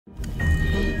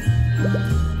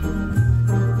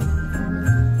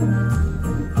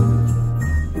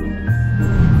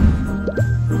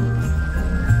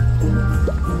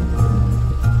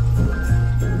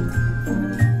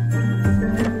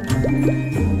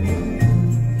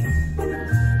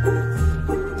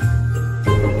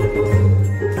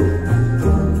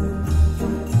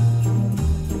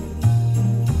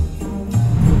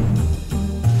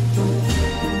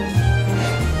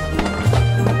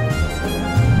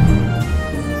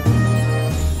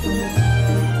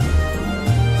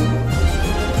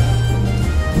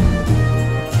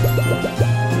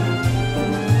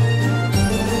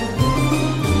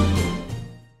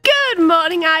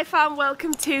Hi fam,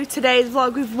 welcome to today's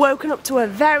vlog. We've woken up to a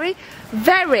very,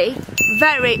 very,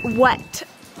 very wet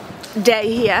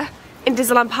day here in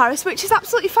Disneyland Paris, which is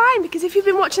absolutely fine because if you've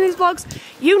been watching these vlogs,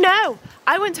 you know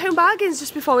I went to Home Bargains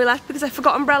just before we left because I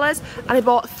forgot umbrellas and I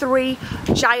bought 3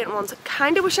 giant ones.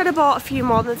 Kind of wish I'd have bought a few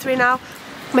more than 3 now.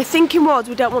 My thinking was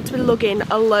we don't want to be lugging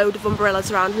a load of umbrellas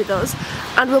around with us,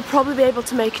 and we'll probably be able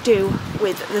to make do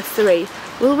with the 3.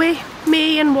 Will we?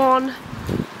 Me and 1?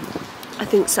 I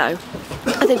think so.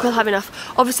 I think we'll have enough.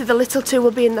 Obviously the little 2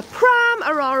 will be in the pram,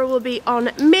 Aurora will be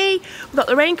on me. We've got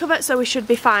the rain cover, so we should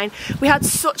be fine. We had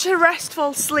such a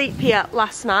restful sleep here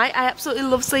last night. I absolutely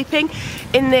love sleeping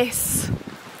in this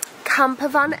camper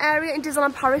van area in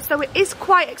Disneyland Paris, though it is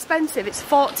quite expensive. It's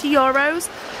 €40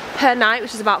 per night,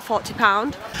 which is about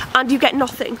 £40, and you get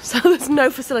nothing. So there's no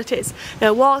facilities,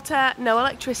 no water, no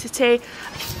electricity.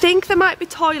 I think there might be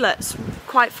toilets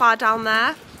quite far down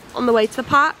there on the way to the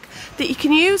park that you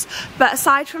can use, but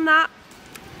aside from that,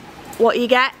 what you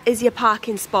get is your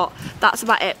parking spot. That's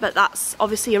about it, but that's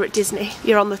obviously you're at Disney,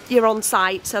 you're on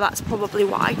site, so that's probably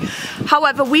why.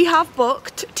 However, we have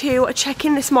booked to check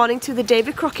in this morning to the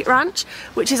Davy Crockett Ranch,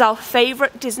 which is our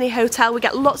favourite Disney hotel. We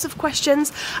get lots of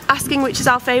questions asking which is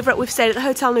our favourite. We've stayed at the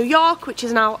Hotel New York, which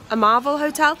is now a Marvel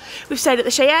hotel. We've stayed at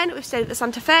the Cheyenne, we've stayed at the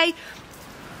Santa Fe.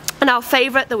 And our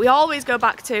favourite that we always go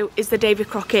back to is the Davy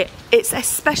Crockett. It's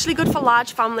especially good for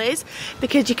large families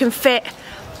because you can fit.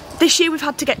 This year we've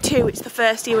had to get 2, it's the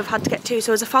first year we've had to get 2,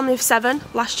 so as a family of 7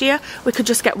 last year we could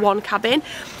just get 1 cabin.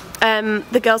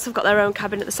 The girls have got their own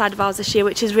cabin at the side of ours this year,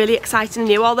 which is really exciting and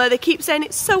new, although they keep saying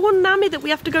it's so un-nammy that we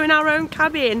have to go in our own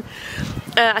cabin.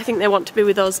 I think they want to be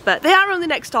with us, but they are only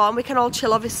next door and we can all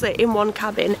chill obviously in 1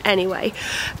 cabin anyway.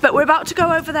 But we're about to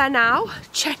go over there now,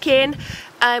 check in.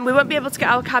 We won't be able to get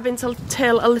our cabin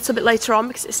till a little bit later on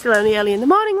because it's still only early in the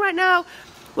morning right now.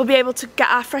 We'll be able to get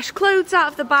our fresh clothes out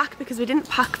of the back because we didn't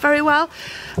pack very well.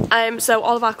 So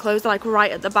all of our clothes are like right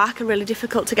at the back and really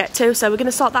difficult to get to. So we're going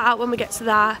to sort that out when we get to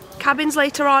their cabins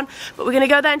later on. But we're going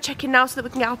to go there and check in now so that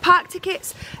we can get our park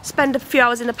tickets, spend a few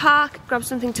hours in the park, grab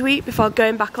something to eat before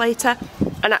going back later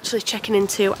and actually checking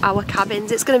into our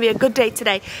cabins. It's going to be a good day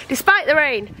today. Despite the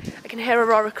rain, I can hear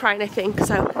Aurora crying, I think.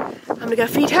 So I'm going to go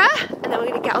feed her and then we're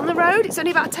going to get on the road. It's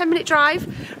only about a 10-minute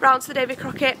drive round to the Davy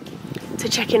Crockett to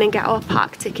check in and get our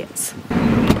park tickets.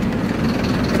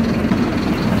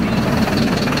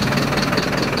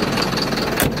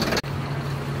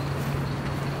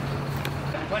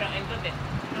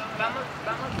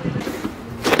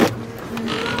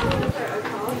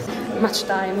 Much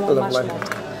time, or much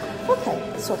more.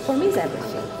 Okay, so for me is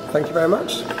everything. Thank you very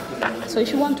much. So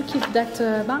if you want to keep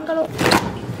that bungalow.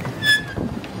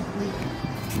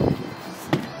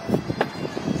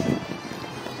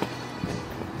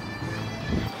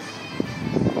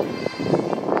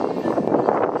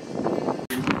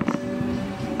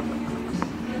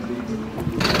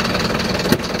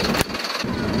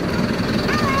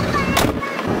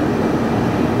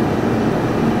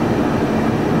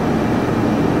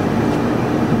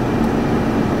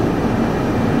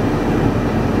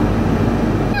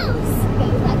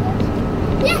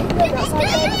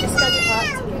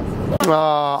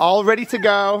 All ready to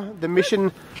go. The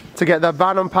mission to get the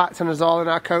van unpacked and us all in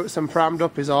our coats and prammed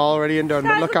up is already undone.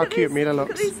 But look how cute Mila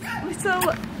looks. Look at these little,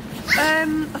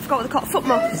 I forgot what they're called, foot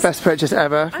muffs. Best purchase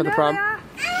ever for the pram.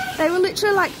 They were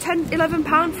literally like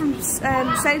 £11 from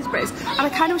Sainsbury's, and I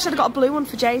kind of wish I'd got a blue one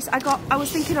for Jace. I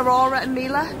was thinking Aurora and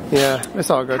Mila. Yeah, it's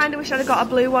all good. Kind of wish I'd got a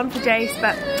blue one for Jace,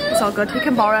 but it's all good. He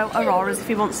can borrow Aurora's if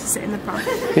he wants to sit in the pram.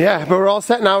 Yeah, but we're all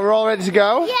set now. We're all ready to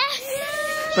go.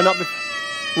 Yes. But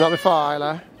not before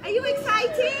Isla. Are you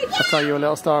excited? I'll tell you a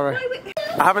little story.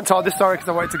 I haven't told this story because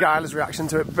I wanted to get Isla's reaction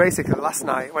to it. Basically, last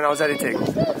night when I was editing,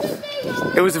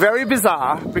 it was very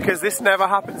bizarre because this never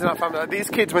happens in our family. Like,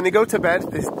 these kids, when they go to bed,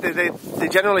 they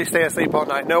generally stay asleep all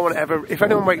night. No one ever, if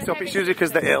anyone wakes up, it's usually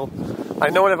because they're ill.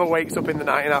 Like, no one ever wakes up in the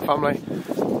night in our family.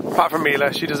 Apart from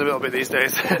Mila, she does a little bit these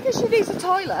days. Because she needs a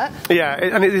toilet. Yeah,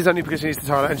 and it is only because she needs the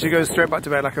toilet, and she goes straight back to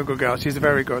bed like a good girl. She's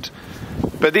very good.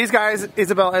 But these guys,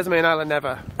 Isabel, Esme and Isla,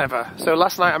 never, ever. So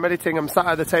last night I'm editing, I'm sat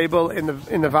at the table in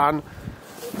the van,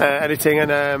 editing,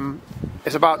 and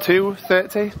it's about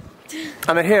 2:30,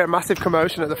 and I hear a massive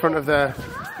commotion at the front of the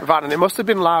van, and it must have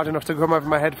been loud enough to come over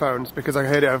my headphones, because I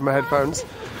heard it over my headphones.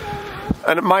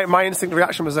 And my instinct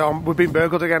reaction was, oh, we've been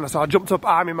burgled again. So I jumped up,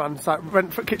 army man,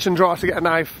 went for kitchen drawer to get a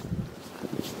knife.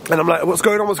 And I'm like, what's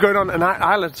going on, what's going on? And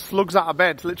Isla slugs out of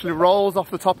bed, literally rolls off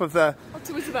the top of the...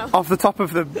 Onto Isabel. Off the top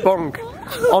of the bunk,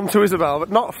 onto Isabel, but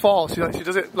not fall, she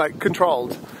does it like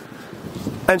controlled.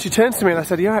 And she turns to me and I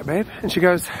said, you alright babe? And she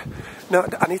goes, no,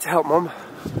 I need to help mum.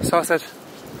 So I said,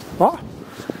 what?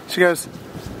 She goes,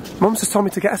 Mum's just told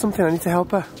me to get her something, I need to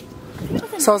help her.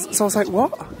 So I was like,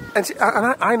 what? And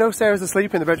I know Sarah's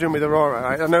asleep in the bedroom with Aurora,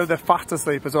 right? I know they're fast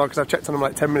asleep as well because I've checked on them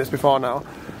like 10 minutes before now.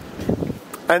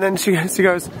 And then she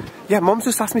goes, yeah, Mum's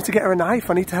just asked me to get her a knife,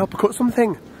 I need to help her cut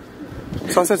something.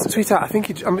 So I said, sweetheart, I think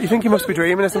you think you must be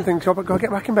dreaming or something. Go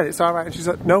get back in bed, it's alright. And she's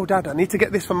like, no, Dad, I need to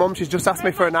get this for Mum. She's just asked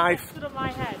me for a knife.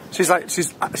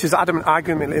 She's adamant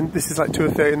arguing with me. This is like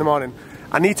 2:30 in the morning.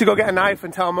 I need to go get a knife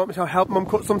and tell Mum, help Mum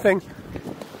cut something.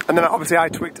 And then obviously I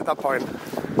tweaked at that point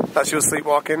that she was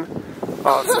sleepwalking.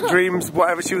 Or dreams,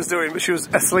 whatever she was doing, but she was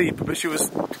asleep, but she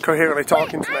was coherently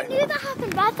talking to me. I knew that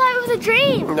happened, but I thought it was a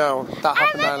dream. No, that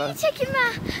happened, I remember checking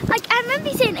I remember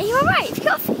you saying, are you alright? Have you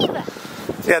got a fever?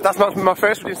 Yeah, that's my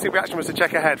first instinct reaction was to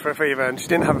check her head for a fever, and she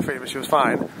didn't have a fever, she was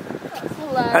fine.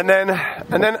 And then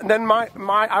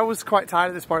I was quite tired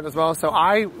at this point as well, so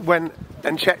I went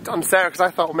and checked on Sarah because I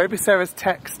thought, well, maybe Sarah's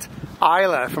text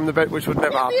Isla from the bed, which would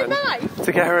never happen,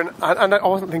 to get her and I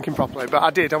wasn't thinking properly, but I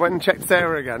did. I went and checked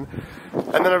Sarah again,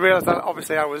 and then I realised that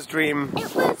obviously I was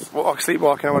or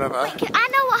sleepwalking or whatever. I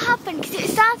know what happened because it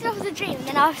started off as a dream and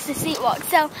then I was to sleepwalk.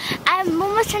 So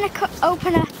Mum was trying to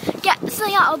get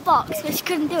something out of a box, but she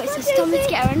couldn't do it, so she told me to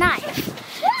get her a knife.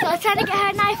 So I was trying to get her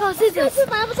a knife or scissors.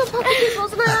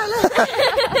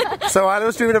 So I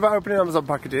was dreaming about opening Amazon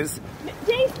packages,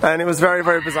 and it was very,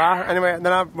 very bizarre. Anyway, and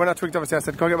then when I tweaked, obviously I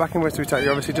said, go get back in with sweetheart,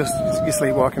 you're obviously you're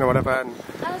sleepwalking or whatever. And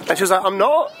she was like, I'm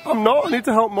not, I need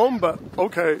to help Mum, but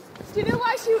okay. Do you know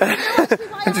why she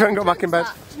and she went got back in bed.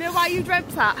 Do you know why you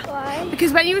dreamt that? Why?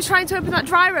 Because when you was trying to open that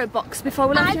dry robe box before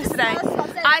we left yesterday,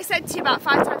 I said to you about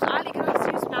 5 times, Ali, you're going to have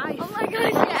to use a knife. Oh my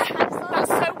god, yeah. That's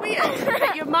so weird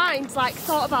that your mind's like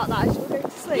thought about that as you were going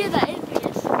to sleep. Yeah, that is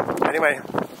weird. Anyway,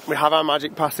 we have our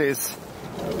magic passes.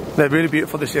 They're really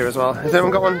beautiful this year as well. Has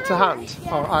anyone got one to hand?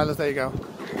 Yeah. Oh, Isla's, there you go.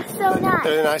 So nice.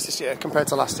 They're really nice this year compared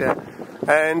to last year.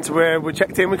 And we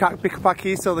checked in, we can't pick up our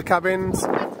keys till the cabins.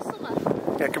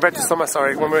 Yeah, compared to summer,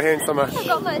 sorry, when we were here in summer.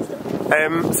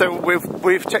 So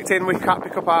we've checked in, we can't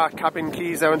pick up our cabin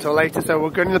keys there until later, so we're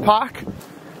going to the park.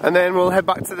 And then we'll head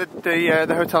back to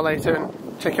the hotel later and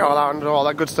check it all out and do all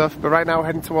that good stuff. But right now we're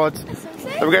heading towards...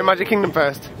 We're going Magic Kingdom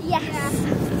first. Yes.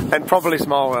 And probably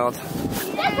Small World.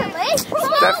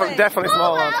 Definitely. Definitely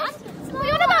Small World. What are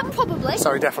you on about probably?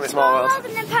 Sorry, definitely Small World.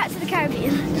 And then Pirates of the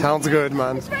Caribbean. Sounds good,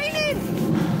 man. It's raining.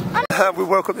 We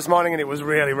woke up this morning and it was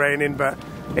really raining, but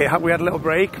we had a little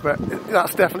break, but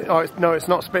that's definitely... Oh, no, it's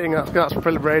not spitting, that's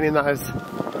pretty raining, that is.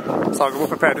 So we're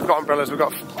prepared, we've got umbrellas, we've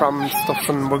got pram stuff,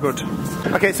 and we're good.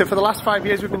 Okay, so for the last 5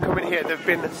 years we've been coming here, there've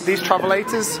been these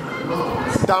travelators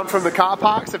down from the car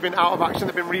parks, they've been out of action,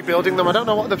 they've been rebuilding them. I don't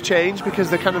know what they've changed because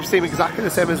they kind of seem exactly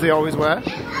the same as they always were.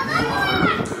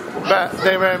 But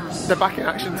they're back in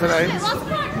action today.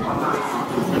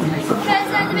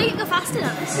 They make it go faster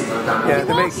now. Yeah,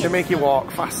 they make you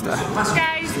walk faster.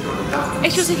 Guys,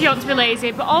 it's just if you want to be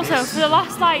lazy, but also for the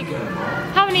last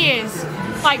how many years?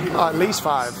 At least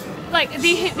 5.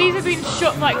 These have been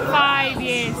shut for 5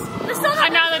 years.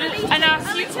 And now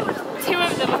two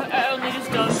of them are only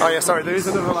just done. Oh yeah, sorry, there is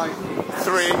another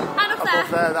 3 up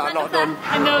there that are not done.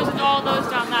 And all those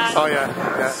down there. Oh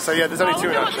yeah. So yeah, there's only 2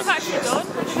 in action. What they've actually done.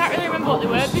 I can't really remember what they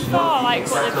were before,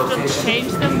 what they've done to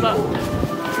change them, but...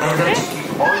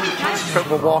 But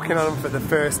we're walking on them for the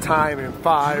first time in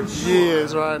 5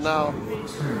 years right now.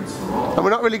 And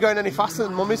we're not really going any faster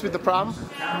than Mummy's with the pram.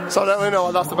 So I don't really know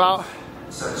what that's about.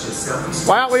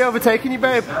 Why aren't we overtaking you,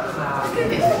 babe? Because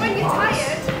it's when you're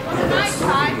tired, at night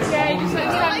time. Yeah, you just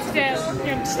stand still.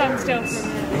 You have to stand still for a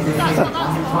minute. That's what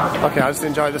that's for. Okay, I'll just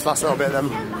enjoy this last little bit then.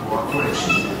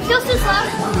 Just as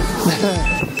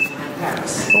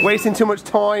well. Wasting too much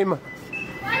time.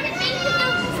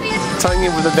 Telling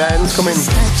you with the vans coming.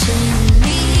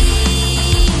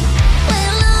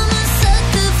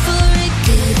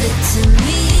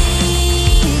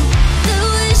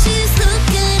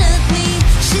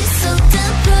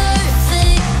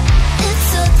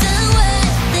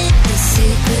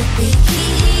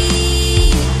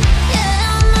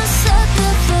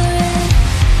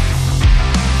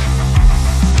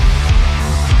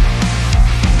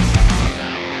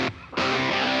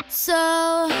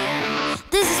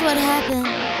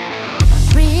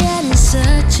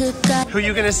 Who are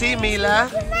you gonna see,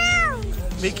 Mila?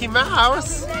 Mickey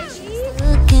Mouse.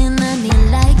 Looking at me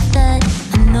like that,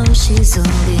 I know she's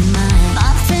only mine.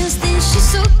 My friends think she's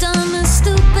so dumb and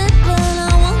stupid, but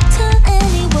I won't tell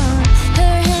anyone.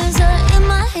 Her hands are in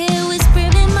my hair,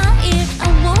 whispering in my ear. I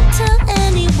won't tell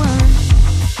anyone,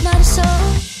 not a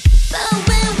soul. But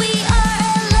when we are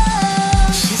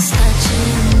alone, she's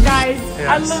touching me. Guys,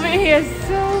 I love it here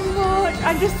so much.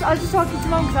 I was just talking to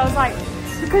Mum because I was like,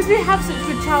 because we have such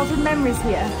good childhood memories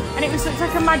here, and it was such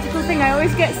like a magical thing. I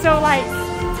always get so like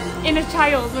inner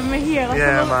child when we're here. Like,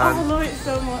 Yeah, I man. love it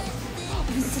so much. I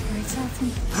think it's a great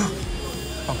starting.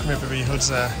 Oh, come here, baby, your hood's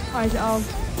there. Why is it all?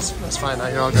 That's fine now,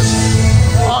 you're all good.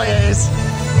 Oh, yeah, it is.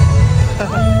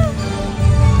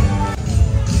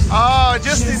 Oh,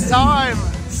 just in time.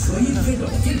 Soyez prêts dans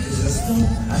quelques instants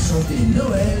à chanter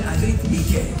Noël avec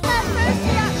Mickey.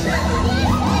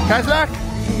 Guys, look.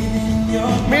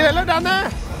 Mila, look down there.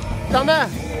 Down there.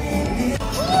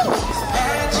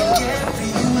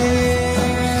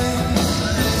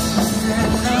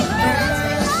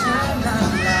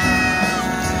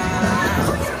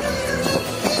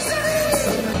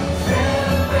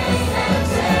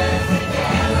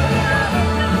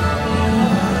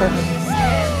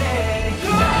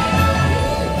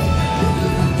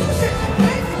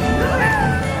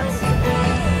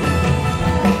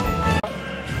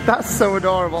 That's so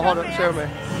adorable. Hold up, show me.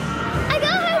 I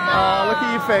got her. Oh, look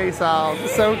at your face, Al.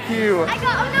 So cute. I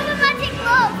got another magic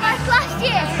glove like last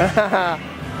year.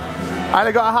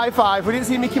 I got a high five. We didn't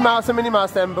see Mickey Mouse and Minnie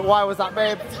Mouse then, but why was that,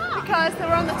 babe? Because they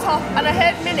were on the top and I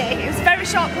heard Minnie. It was a very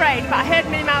short parade, but I heard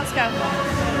Minnie Mouse go,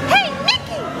 "Hey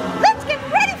Mickey, let's get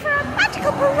ready for a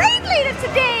magical parade later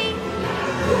today."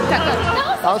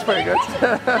 That was pretty good.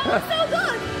 That was so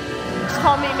good. Just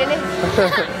call me Minnie.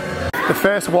 The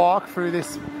first walk through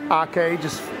this arcade, I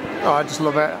just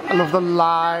love it. I love the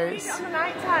lights. On the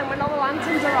night time when all the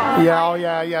lanterns are on. Yeah, oh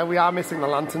yeah, we are missing the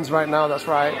lanterns right now, that's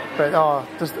right. But oh,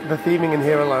 just the theming in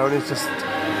here alone is just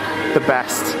the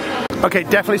best. Okay,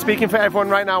 definitely speaking for everyone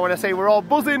right now when I say we're all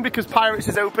buzzing because Pirates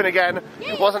is open again.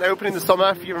 It wasn't open in the summer,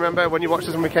 if you remember when you watched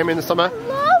us when we came in the summer.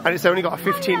 And it's only got a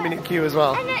 15-minute queue as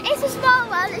well. And it's a small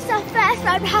one, it's our first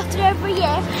one, we have to do every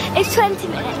year. It's 20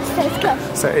 minutes, so it's good.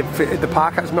 So the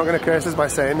park act's not going to curse us by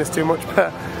saying this too much,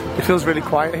 but it feels really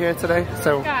quiet here today.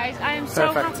 So Guys, I am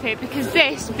so perfect. happy because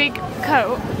this big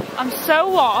coat, I'm so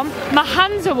warm, my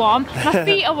hands are warm, my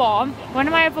feet are warm. When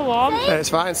am I ever warm? it's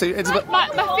fine. So it's My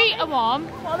feet are warm.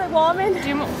 What are they warming?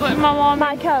 What am I warm?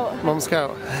 My coat. Mum's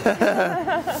coat.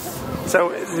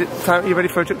 So is it time? You ready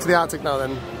for a trip to the Arctic now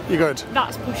then? You good?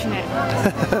 That's pushing it.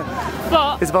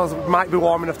 But Isabel's might be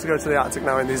warm enough to go to the Arctic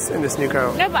now in this new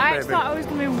coat. no, but I Maybe. thought I was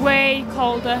going to be way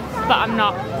colder, but I'm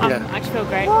not. I actually feel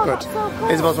great. Good.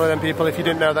 Isabel's one of them people, if you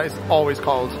didn't know, that it's always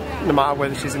cold. No matter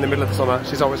whether she's in the middle of the summer,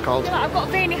 she's always cold. I've got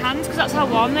veiny hands because that's how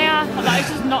warm they are. That is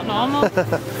just not normal.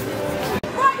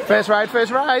 First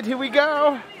ride, here we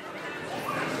go.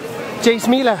 Jace,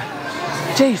 Mila.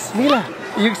 Jace, Mila,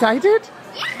 are you excited?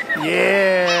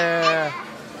 Yeah.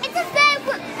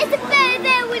 It's a bird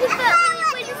there with a flag.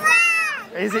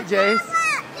 Is it, Jace?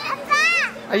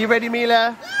 Are you ready,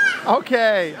 Mila?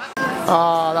 Okay.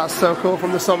 Oh, that's so cool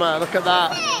from the summer. Look at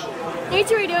that. Need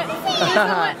to redo it.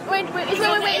 It's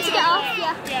when we're waiting to get off,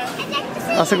 yeah.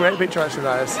 That's a great picture, actually,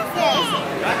 guys.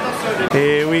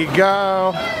 Here we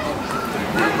go.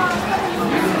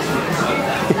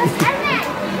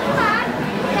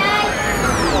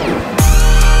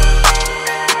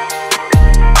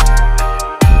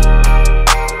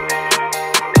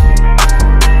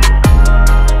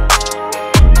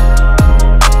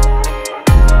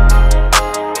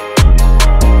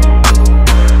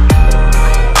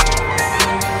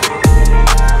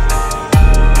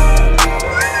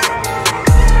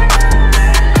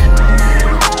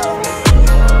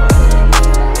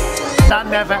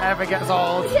 Never ever gets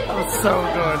old. That was so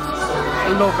good.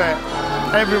 I love it.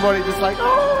 Everybody just like,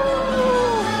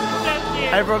 oh.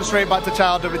 Everyone straight back to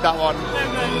childhood with that one.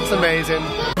 It's amazing.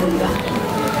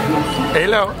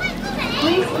 Hello.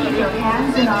 Please keep your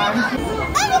hands and arms.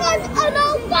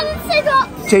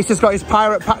 Chase just got his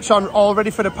pirate patch on, all ready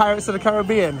for the Pirates of the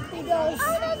Caribbean. He goes.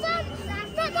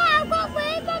 I've got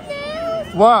way bad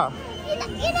news. What? You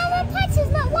know my patch is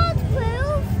not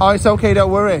waterproof. Oh, it's okay,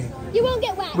 don't worry. You won't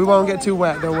get wet. We won't get too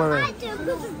wet, don't worry. I do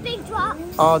because there's big drops.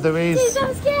 Oh, there is. Please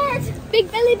don't scared. Big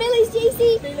Billy's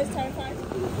JC. Mila's terrified.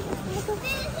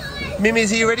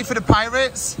 Mimi's, are you ready for the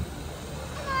Pirates?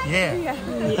 Yeah.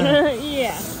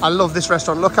 Yeah. I love this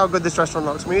restaurant. Look how good this restaurant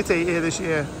looks. We need to eat here this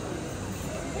year.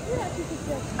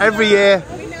 Every year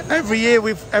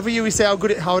we say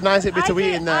how nice it'd be to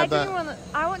eat in there, but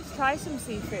I want to try some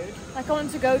seafood. Like I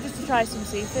want to go just to try some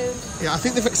seafood. yeah, I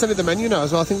think they've extended the menu now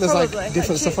as well. I think there's like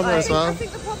different stuff on there as well. I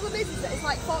think the problem is that it's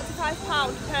like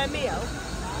 £45 per meal,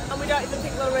 and we don't even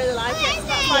think we'll really like it. So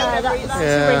that's why we never eat that.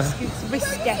 Yeah.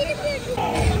 Risky.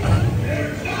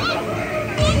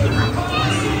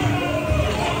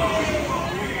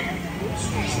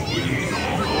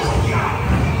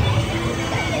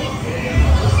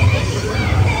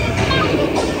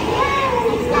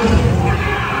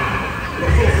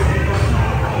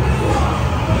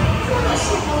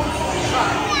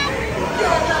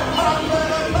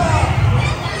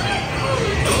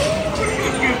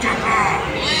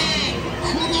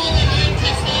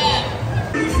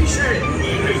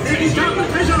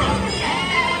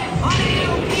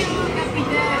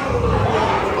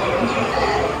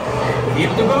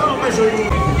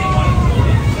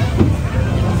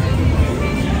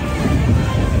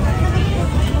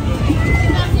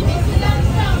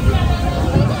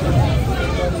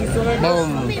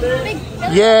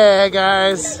 Yeah,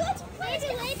 guys.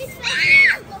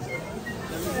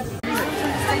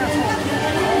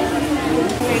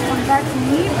 Contact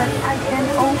me, but I can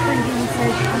open the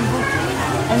search on booking,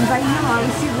 and right now I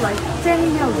received like 10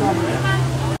 emails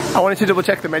already. I wanted to double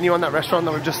check the menu on that restaurant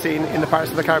that we've just seen in the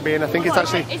Pirates of the Caribbean. I think it's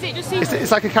actually... Is it just seafood?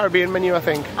 It's like a Caribbean menu, I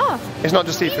think. Oh. It's not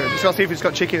just seafood. It's got seafood, it's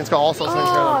got chicken, it's got all sorts of things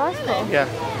going on. That's cool.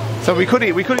 Yeah. So we could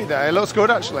eat there. It looks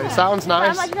good actually. It sounds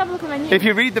nice. I'd like to have a look at the menu. If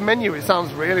you read the menu, it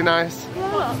sounds really nice.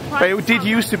 But it did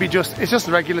used to be it's just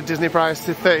the regular Disney price,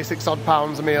 £36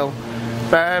 odd a meal.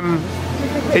 But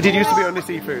it did used to be only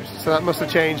seafood, so that must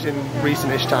have changed in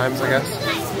recent-ish times, I guess.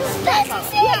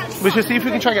 We should see if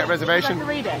we can try and get a reservation.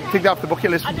 Take that off the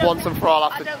bucket list once and for all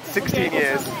after 16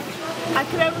 years. I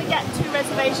could only get 2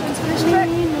 reservations for this trip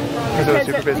Because it was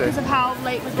super busy. because of how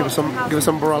late we booked. Give us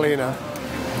some Borrolina.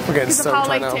 We're getting Because of how soaked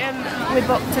late right now. we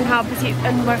booked and how busy,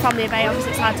 and we're a family of 8,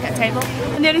 obviously it's hard to get a table.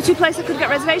 And the only 2 places I could get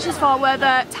reservations for were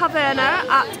the Taverna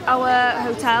at our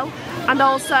hotel and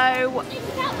also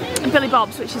Billy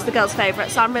Bob's, which is the girls'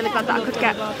 favourite. So I'm really glad that I could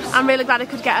get. I'm really glad I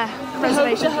could get a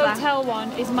reservation The for that. hotel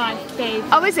one is my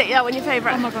favourite. Oh, is it? Yeah, one of your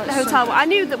favourite? Oh my God, the so hotel one. I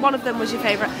knew that one of them was your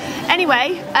favourite.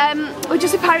 Anyway, we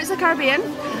just did Pirates of the Caribbean,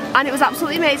 and it was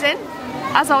absolutely amazing.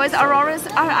 As always, Aurora's.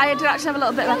 I did actually have a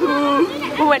little bit like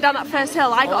when we went down that first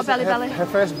hill. I got a belly. Her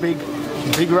first big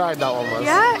ride, that one was.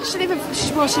 Yeah,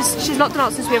 she's not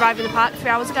done it since we arrived in the park 3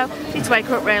 hours ago. Need to wake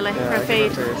her up really for a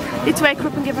feed. Need to wake her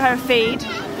up and give her a feed.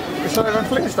 It's not even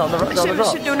flinched on the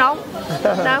drop. Should do now.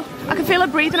 No, I can feel her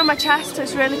breathing on my chest, so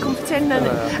it's really comforting.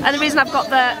 And the reason I've got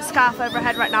the scarf over her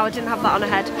head right now, I didn't have that on her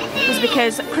head, was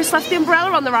because Chris left the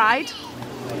umbrella on the ride,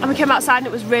 and we came outside and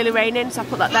it was really raining, so I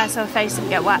put that there so her face didn't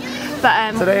get wet.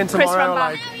 But today and Chris tomorrow,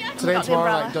 ran back. Today and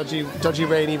tomorrow like dodgy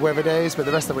rainy weather days, but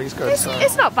the rest of the week's good.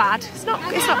 It's not bad. It's not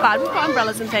bad. We've got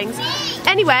umbrellas and things.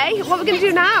 Anyway, what we're going to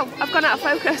do now? I've gone out of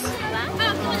focus.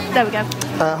 There we go.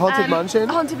 Haunted Mansion.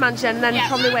 Haunted Mansion, and then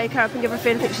probably wake her up and give her a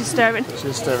feed. I think she's stirring.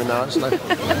 She's stirring now, actually.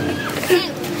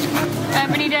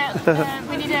 We need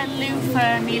a loo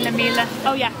for Mila.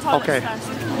 Oh yeah, toilets Okay. first.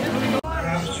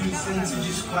 C'est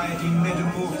juste une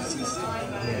métamorphose.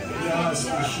 Hélas,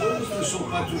 les choses ne sont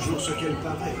pas toujours ce qu'elles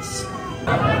paraissent.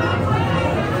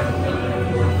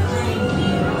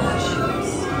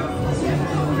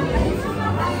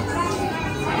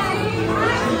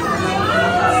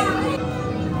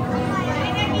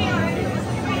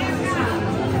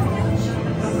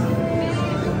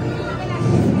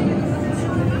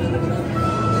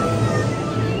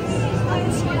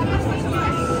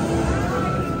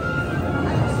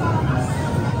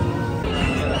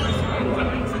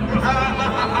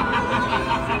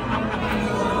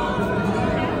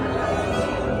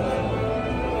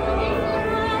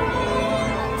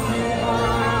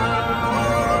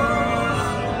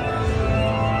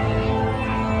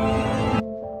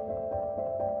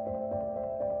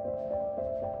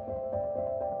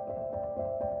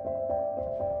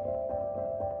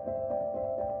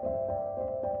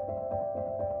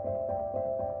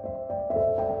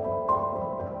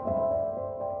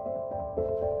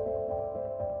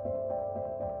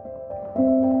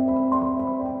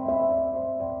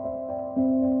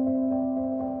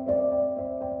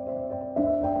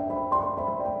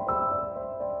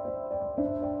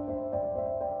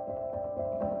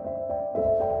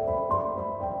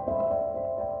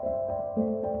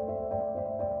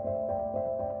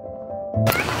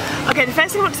 Okay, the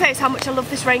first thing I want to say is how much I love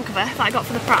this rain cover that I got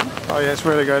for the pram. Oh yeah, it's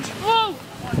really good. Whoa!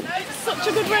 It's such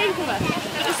a good rain cover.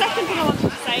 But the second thing I wanted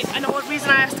to say, and the reason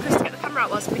I asked Chris to get the camera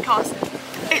out was because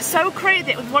it's so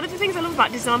crazy. One of the things I love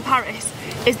about Disneyland Paris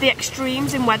is the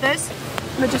extremes in weathers.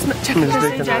 And just checking about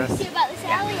this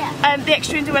earlier. The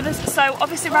extremes in weathers. So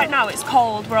obviously right now it's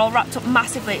cold. We're all wrapped up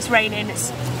massively. It's raining.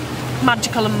 It's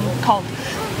magical and cold.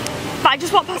 But I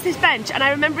just walked past this bench and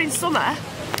I remember in summer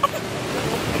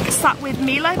sat with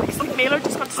Mila, because I think Mila had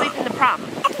just gone to sleep in the pram,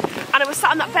 and I was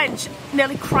sat on that bench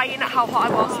nearly crying at how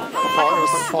hot I was. Oh, it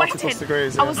was like 40 plus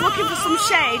degrees, yeah. I was looking for some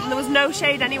shade and there was no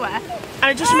shade anywhere, and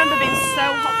I just remember being so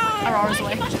hot. Aurora's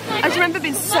away. I just remember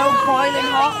being so boiling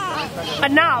hot,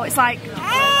 and now it's like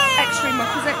extreme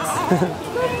opposites.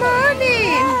 Good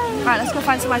morning! Right, let's go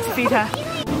find somewhere to feed her.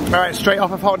 Alright, straight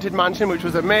off of Haunted Mansion, which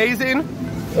was amazing.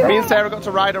 Me and Sarah got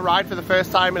to ride a ride for the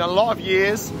first time in a lot of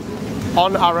years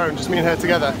on our own, just me and her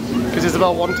together, because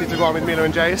Isabel wanted to go on with Mila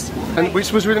and Jace, and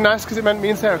which was really nice because it meant me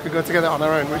and Sarah could go together on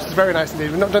our own, which is very nice indeed.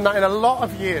 We've not done that in a lot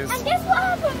of years. And guess what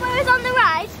happened when I was on the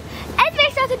ride?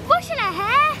 Esme started brushing her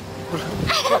hair.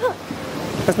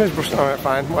 Esme's brushing, alright,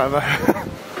 fine, whatever.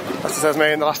 That's just Esme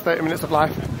in the last 30 minutes of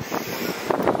life.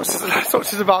 That's what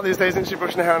she's about these days, isn't she,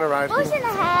 brushing her hair on a ride? Brushing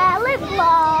her hair, lip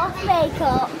gloss,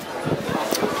 makeup.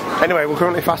 Anyway, we're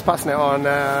currently fast passing it on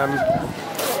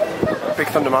Big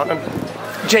Thunder Mountain.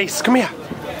 Jace, come here.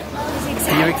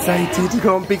 Are you excited to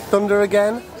go on Big Thunder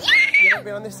again? Yeah! You haven't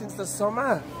been on this since the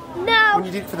summer. No. When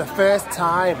you did it for the first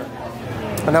time.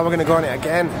 And now we're going to go on it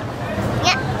again.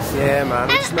 Yeah. Yeah, man.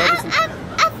 I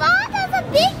thought it was a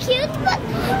bit cute, but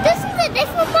this is a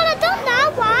different one. I don't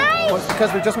know why. Well, it's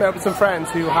because we've just met up with some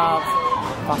friends who have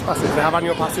fast passes. They have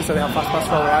annual passes, so they have fast pass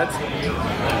for all rides.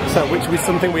 So, which is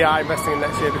something we are investing in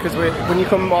next year, because when you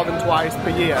come more than twice per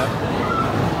year,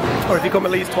 or if you come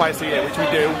at least twice a year, which we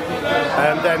do,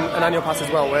 then an annual pass is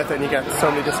well worth it, and you get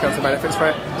so many discounts and benefits for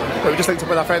it. But we just linked up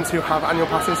with our friends who have annual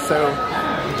passes, so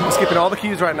we're skipping all the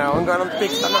queues right now and going on the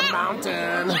Big Thunder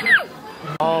Mountain.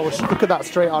 Oh, look at that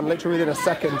straight on, literally within a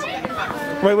second.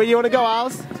 Wait, where you want to go,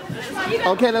 Al's?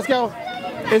 Okay, let's go.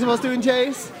 Isabel's doing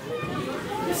Chase.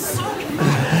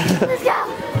 Let's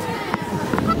go.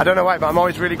 I don't know why, but I'm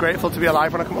always really grateful to be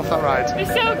alive when I come off that ride.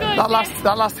 It's so good.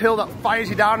 That last hill that fires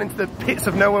you down into the pits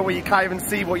of nowhere where you can't even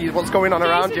see what's going on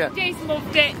around you. Jason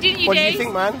loved it, didn't you, What Jason? did you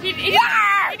think, man? He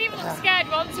didn't even look scared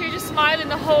once, he was just smiling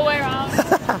the whole way around.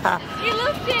 He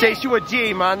loved it. Jace, you a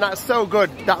G, man. That's so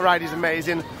good. That ride is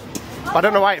amazing. I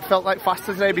don't know why it felt like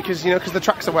faster today, because, you know, because the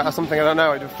tracks are wet or something. I don't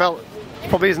know. It felt...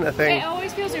 Probably isn't a thing. It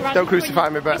always feels erratic. Don't crucify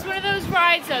me, but... It's one of those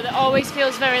rides, though, that always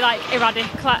feels very, like, erratic,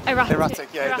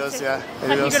 yeah, it does, yeah.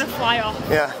 Like you're going to fly off.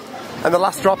 Yeah. And the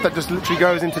last drop that just literally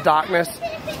goes into darkness,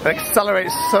 it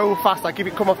accelerates so fast, like if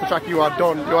you come off the track, you are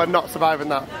done. You are not surviving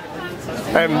that.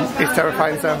 It's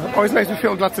terrifying, so always makes me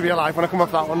feel glad to be alive when I come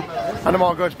off that one. And I'm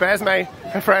all good. Bears May,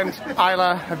 her friend,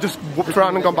 Isla, have just whooped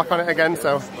around and gone back on it again,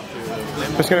 so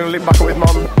I'm just going to link back up with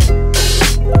Mom.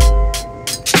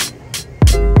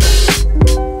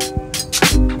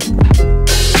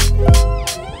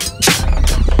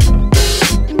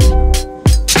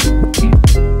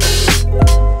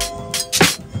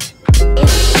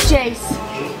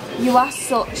 Jace, you are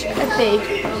such a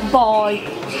big boy.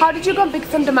 How did you go on Big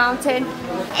Thunder Mountain?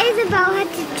 Isabel had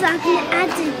to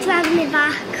drag me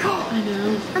back. I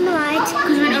know. On the ride. Because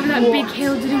we went over that big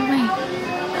hill, didn't we?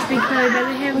 That big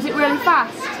belly hill. Was it really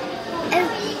fast?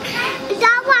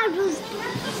 That one was...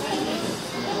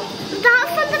 That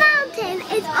Thunder Mountain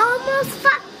is almost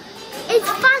it's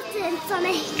faster than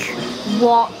Sonic.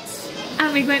 What?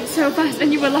 And we went so fast,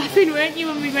 and you were laughing, weren't you,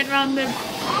 when we went round the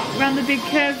big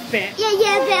curve bit? Yeah,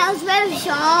 but it was very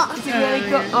short. Was it really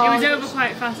good? It was over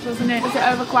quite fast, wasn't it? Was it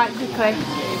over quite quickly?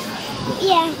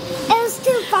 Yeah, it was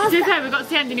too fast. To be fair, we got to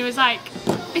the end and he was like,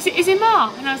 is it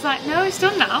more? And I was like, no, it's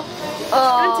done now.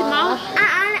 Oh. And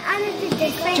I did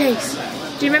this thing.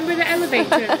 Jace, do you remember the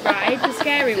elevator ride, the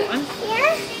scary one?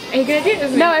 Yeah. Are you going to do it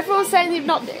with me? No, everyone's saying you've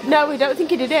not... No, we don't think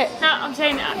he did it. No, I'm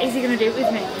saying, is he going to do it with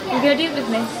me? Are you going to do it with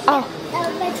me? Oh.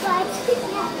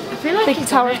 I feel like Big he's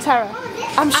Tower done of it. Terror.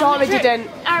 I'm sure he didn't.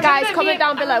 Guys, comment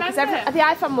down below, because the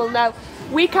iPhone will know.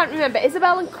 We can't remember.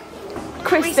 Isabel and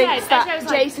Chris thinks that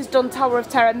Jace has done Tower of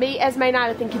Terror. Me, Esme and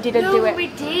I think he didn't do it. No, we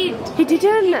did. He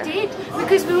didn't? He did.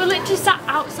 Because we were literally sat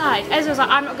outside. Ezra was like,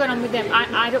 I'm not going on with him.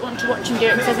 I don't want to watch him do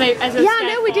it. Because Ezra was yeah,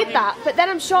 I know we did that. But then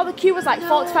I'm sure the queue was like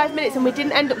 45 minutes and we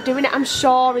didn't end up doing it. I'm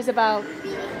sure, Isabel.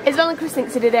 Isabel and Chris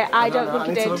thinks he did it. I don't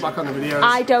think he did.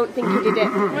 I don't think he did it.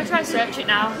 I'm going to try and search it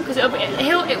now. Because it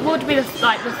would be the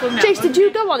thumbnail. Jace, did you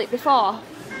go on it before?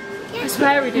 I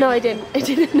swear we did. No, I didn't. I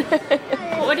didn't.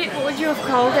 What would you have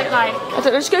called it? Like, I don't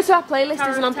know. Just go to our playlist,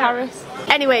 Disneyland Paris.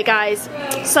 Anyway, guys,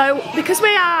 so because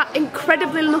we are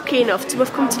incredibly lucky enough to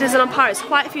have come to Disneyland Paris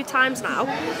quite a few times now,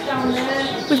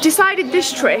 we've decided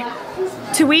this trip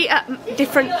to eat at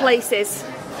different places.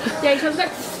 Yeah,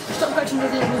 stop scratching the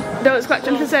table. Don't scratch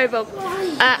on the table.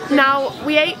 Now,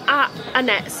 we ate at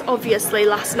Annette's, obviously,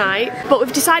 last night, but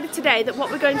we've decided today that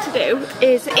what we're going to do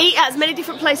is eat at as many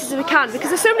different places as we can, because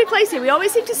there's so many places here. We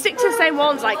always seem to stick to the same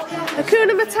ones, like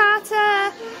Hakuna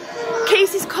Matata,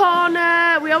 Casey's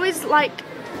Corner. We always like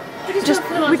we just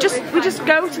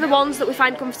go to the ones that we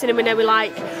find comforting and we know we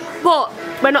like. But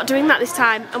we're not doing that this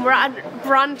time, and we're at a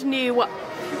brand new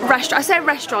restaurant. I say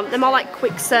restaurant, they're more like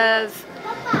quick serves,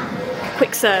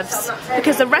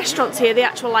 because the restaurants here, the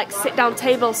actual like sit down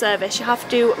table service, you have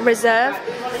to reserve,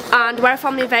 and we're a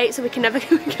family of 8, so we can never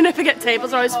get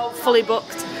tables. We're always fully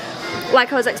booked,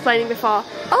 like I was explaining before.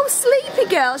 Oh, sleepy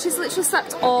girl, she's literally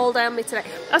slept all day on me today.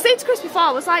 I was saying to Chris before,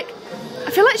 I was like, I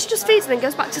feel like she just feeds and then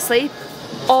goes back to sleep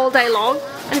all day long.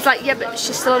 And he's like, yeah, but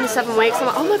she's still only 7 weeks. I'm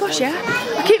like, oh my gosh, yeah.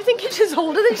 I keep thinking she's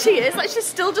older than she is. Like, she's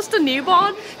still just a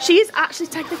newborn. She is actually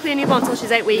technically a newborn until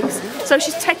she's 8 weeks. So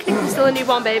she's technically still a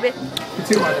newborn baby.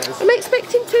 I'm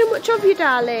expecting too much of you,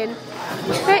 darling.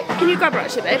 Hey, can you grab her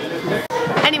actually, babe?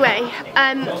 Anyway,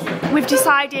 we've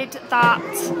decided that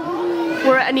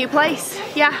we're at a new place.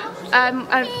 Yeah,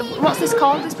 what's this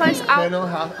called, this place? The only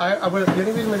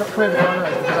reason we got come here before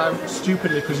is because I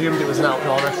stupidly presumed it was an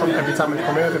outdoor restaurant every time we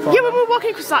come here before. Yeah, when we were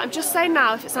walking across that, I'm just saying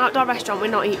now, if it's an outdoor restaurant, we're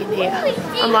not eating here.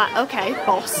 I'm like, okay,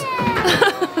 boss.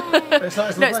 It's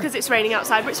not, no, it's because it's raining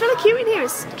outside, but it's really cute in here.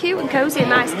 It's cute and cosy and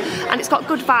nice, and it's got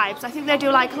good vibes. I think they do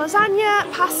like lasagna,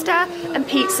 pasta, and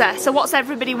pizza. So what's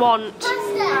everybody want?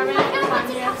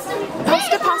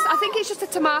 Pasta. I think it's just a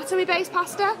tomatoey based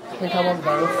pasta. I think I want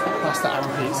both pasta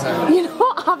and pizza. You're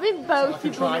not having both. I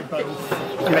can try both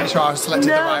and make sure I've selected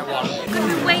the right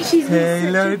one. She's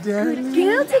Hello, Daddy.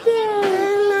 girl today.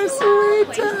 Hello,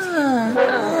 sweetheart. I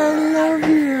love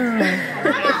you.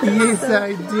 Yes,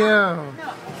 I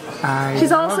do.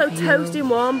 She's also toasty and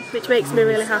warm, which makes me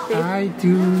really happy. I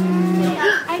do.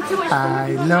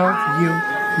 I love you,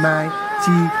 my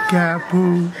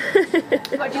chica-poo.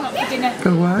 What do you want for dinner?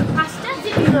 Go on. Pasta?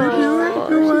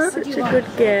 Oh, she's such a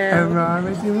good girl.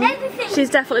 Aurora, do it. She's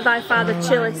definitely by far the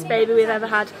chillest baby we've ever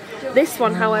had. This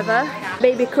one, however,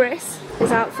 baby Chris,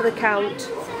 is out for the count.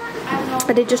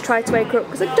 I did just try to wake her up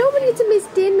because I don't want you to miss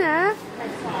dinner.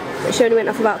 But she only went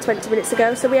off about 20 minutes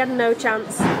ago, so we had no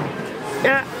chance.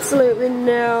 Absolutely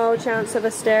no chance of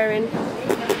her stirring.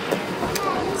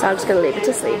 So I'm just going to leave her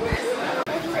to sleep.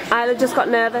 Isla just got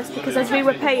nervous because as we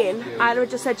were paying, Isla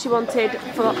just said she wanted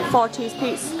 4 cheese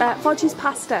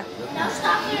pasta.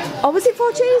 Or was it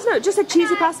 4 cheese? No, it just said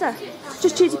cheesy pasta.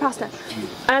 Just cheesy pasta.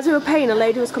 And as we were paying, a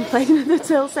lady was complaining at the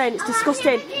till saying it's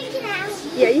disgusting.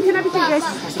 Yeah, you can have your drink, guys.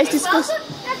 It's disgusting.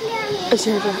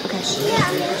 Okay.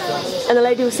 And the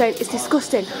lady was saying it's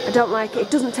disgusting. I don't like it.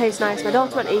 It doesn't taste nice. My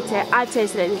daughter won't eat it. I've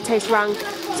tasted it and it tastes rank.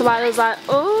 So I was like,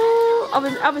 oh.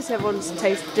 Obviously everyone's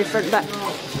taste different, but I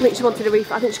think she wanted a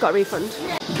refund. I think she got a refund.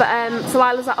 But so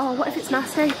Isla was like, oh, what if it's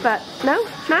nasty? But no,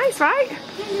 nice, right?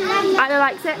 Isla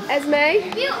likes it.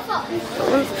 Esme. Beautiful.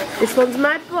 This one's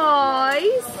my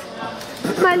boys.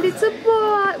 My little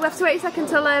boy. We have to wait a second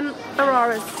till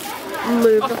Aurora's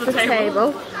moved off the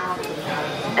table.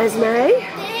 Esme.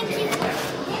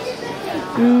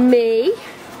 Me.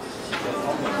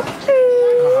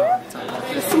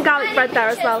 There's some garlic bread there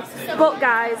as well. But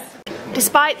guys,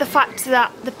 despite the fact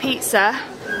that the pizza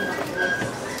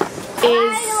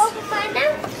is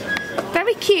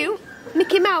very cute,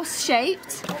 Mickey Mouse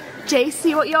shaped. Jay,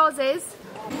 see what yours is?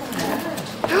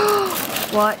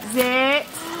 What's it?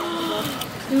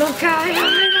 Look at it!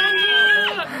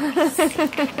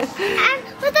 And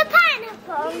with the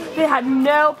pineapple. They had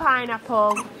no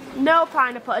pineapple. No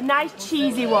pineapple, a nice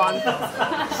cheesy one.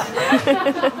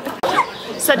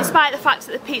 So despite the fact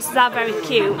that the pizzas are very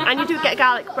cute, and you do get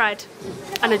garlic bread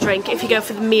and a drink if you go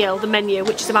for the meal, the menu,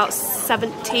 which is about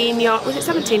 17 €. Was it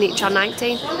 17 each or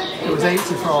 19? It was 80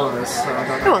 for all of us. So I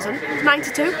don't know. It wasn't.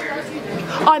 92.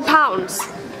 Oh, in pounds.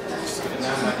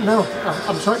 No,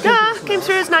 I'm sure it Came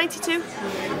through as 92.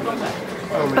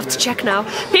 I have to check now.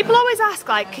 People always ask,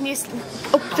 like, can you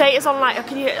update us on, like, or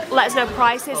can you let us know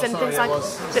prices and things like that?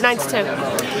 Is it 92?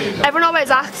 Everyone always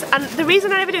asks, and the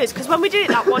reason I never do is because when we did it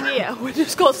that one year, we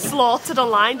just got slaughtered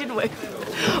online, didn't we?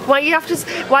 Why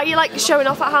are you like showing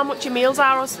off at how much your meals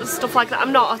are or stuff like that?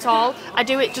 I'm not at all. I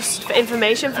do it just for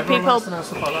information for people.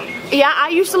 Yeah, I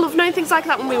used to love knowing things like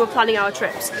that when we were planning our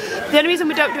trips. The only reason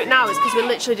we don't do it now is because we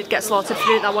literally did get slaughtered for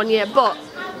doing it that one year. But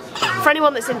for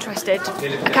anyone that's interested,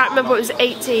 I can't remember whether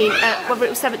it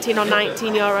was 17 or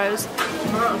 19 euros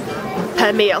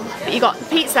per meal. But you got the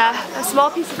pizza, a small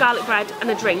piece of garlic bread,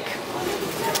 and a drink.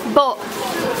 But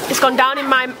it's gone down in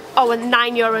my, and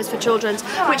 9 euros for children's,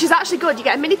 which is actually good. You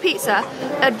get a mini pizza,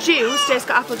 a juice, Jay's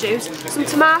got apple juice, some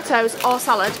tomatoes or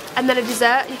salad, and then a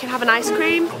dessert. You can have an ice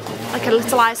cream, like a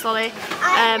little ice lolly,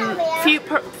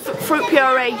 fruit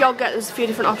puree, yogurt. There's a few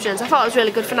different options. I thought it was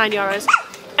really good for 9 euros.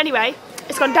 Anyway,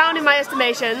 it's gone down in my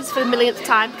estimations for the millionth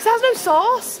time because it has no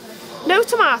sauce, no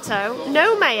tomato,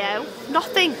 no mayo,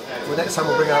 nothing. Well, next time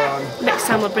we'll bring our own. Next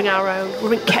time we'll bring our own. We'll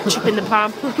bring ketchup in the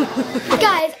pan.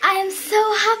 Guys, I am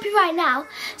so happy right now.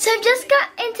 So I've just got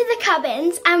into the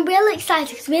cabins. I'm really excited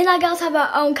because me and our girls have our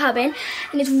own cabin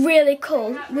and it's really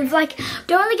cool. We've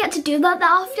don't really get to do that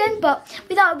often, but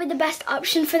we thought it would be the best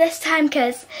option for this time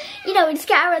because, you know, we just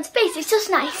get our own space. It's just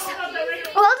nice. We're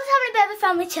all just having a bit of a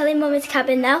family chill in Mummy's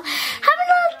cabin now. Having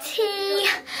a little tea.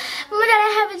 Mum and Dad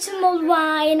are having some mulled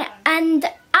wine, and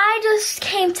I just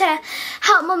came to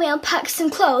help Mummy unpack some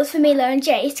clothes for Mila and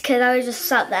Jace because I was just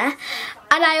sat there.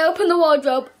 And I opened the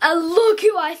wardrobe and look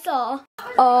who I saw.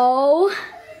 Oh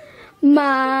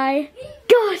my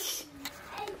gosh.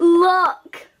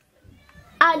 Look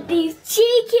at these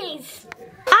cheekies.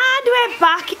 And we're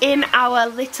back in our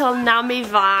little Nammy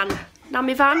van.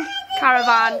 Nammy van?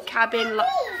 Caravan, cabin.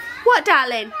 What,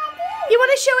 darling? You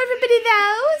want to show everybody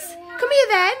those? Come here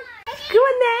then. Go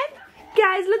on then.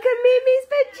 Guys, look at Mimi's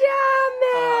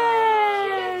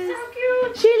pajamas.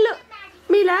 She look,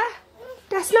 Mila,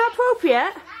 that's not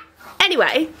appropriate.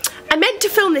 Anyway, I meant to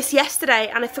film this yesterday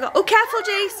and I forgot. Oh, careful,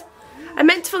 Jace. I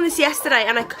meant to film this yesterday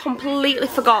and I completely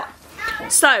forgot.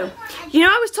 So, you know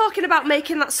I was talking about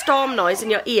making that storm noise in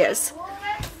your ears?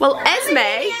 Well,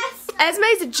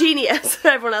 Esme's a genius.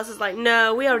 Everyone else is like,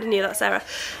 no, we already knew that, Sarah.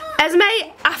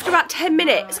 Esme, after about 10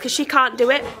 minutes, because she can't do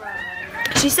it,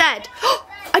 she said, oh,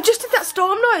 I just did that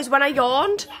storm noise when I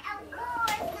yawned.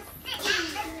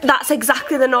 That's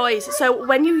exactly the noise. So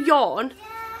when you yawn,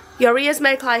 your ears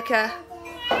make like a...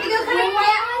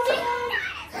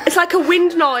 It's like a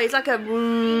wind noise, like a...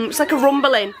 It's like a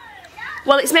rumbling.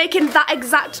 Well, it's making that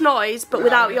exact noise, but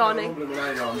without yawning.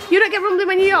 You don't get rumbling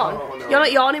when you yawn? No, no. You're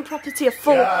not yawning properly to your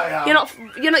full... Yeah,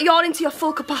 you're not yawning to your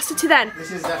full capacity then.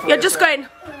 This is definitely you're just going...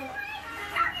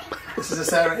 This is a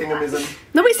Sarah Inghamism.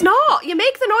 No, it's not. You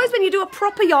make the noise when you do a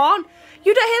proper yawn.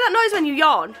 You don't hear that noise when you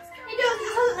yawn. He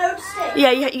doesn't notice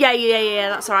it. Yeah,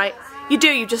 that's alright. You do,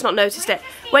 you've just not noticed it.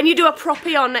 When you do a proper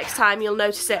yawn next time, you'll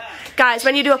notice it. Guys,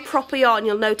 when you do a proper yawn,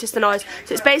 you'll notice the noise.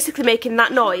 So it's basically making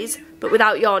that noise, but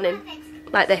without yawning.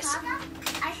 Like this.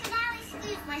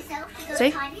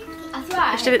 See?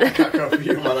 That's right. I can't cope with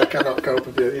you, man. I cannot cope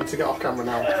with you. You need to get off camera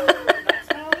now.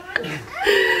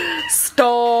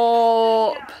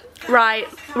 Stop. Right,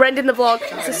 we're ending the vlog.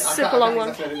 It's a super long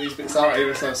one. These bits out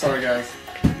either, so sorry guys.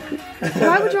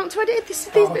 Why would you want to edit these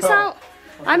bits out?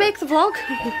 I make the vlog.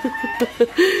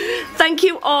 Thank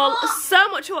you all so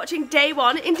much for watching day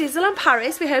 1 in Disneyland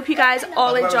Paris. We hope you guys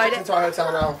all enjoyed it. To our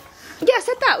hotel now. Yeah, I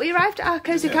said that. We arrived at our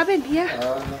cosy cabin.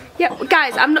 Yeah. Yeah,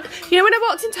 guys, I'm not. You know when I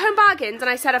walked into Home Bargains and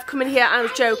I said I've come in here and I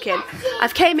was joking.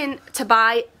 I've came in to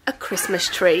buy a Christmas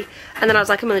tree, and then I was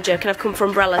like, I'm only joking. I've come for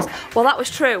umbrellas. Well, that was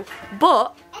true,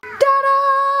 but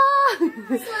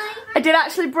ta-da! I did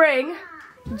actually bring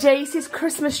Jace's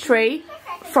Christmas tree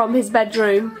from his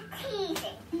bedroom.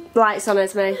 Lights on,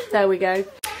 Esme. There we go.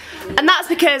 And that's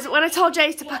because when I told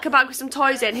Jace to pack a bag with some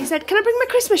toys in, he said, can I bring my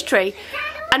Christmas tree?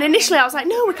 And initially I was like,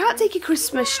 no, we can't take your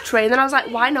Christmas tree. And then I was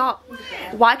like, why not?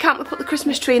 Why can't we put the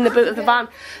Christmas tree in the boot of the van?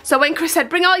 So when Chris said,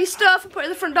 bring all your stuff and put it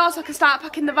in the front door so I can start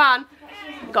packing the van,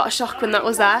 got a shock when that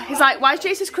was there. He's like, why is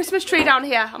Jace's Christmas tree down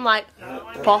here? I'm like,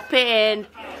 pop it in.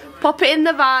 Pop it in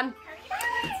the van.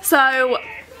 So...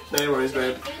 No worries,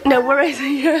 babe. No worries.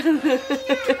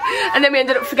 And then we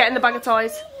ended up forgetting the bag of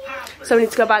toys. So we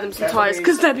need to go buy them some toys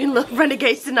because they've been little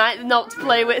renegades tonight and not to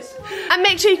play with. And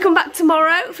make sure you come back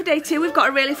tomorrow for day 2. We've got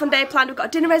a really fun day planned. We've got a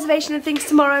dinner reservation and things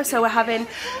tomorrow, so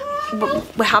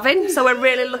so we're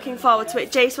really looking forward to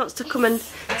it. Jace wants to come and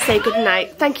say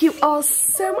goodnight. Thank you all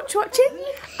so much for watching,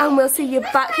 and we'll see you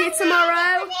back here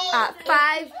tomorrow at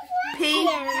 5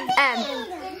 p.m.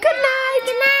 Good night.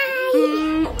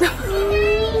 Good night.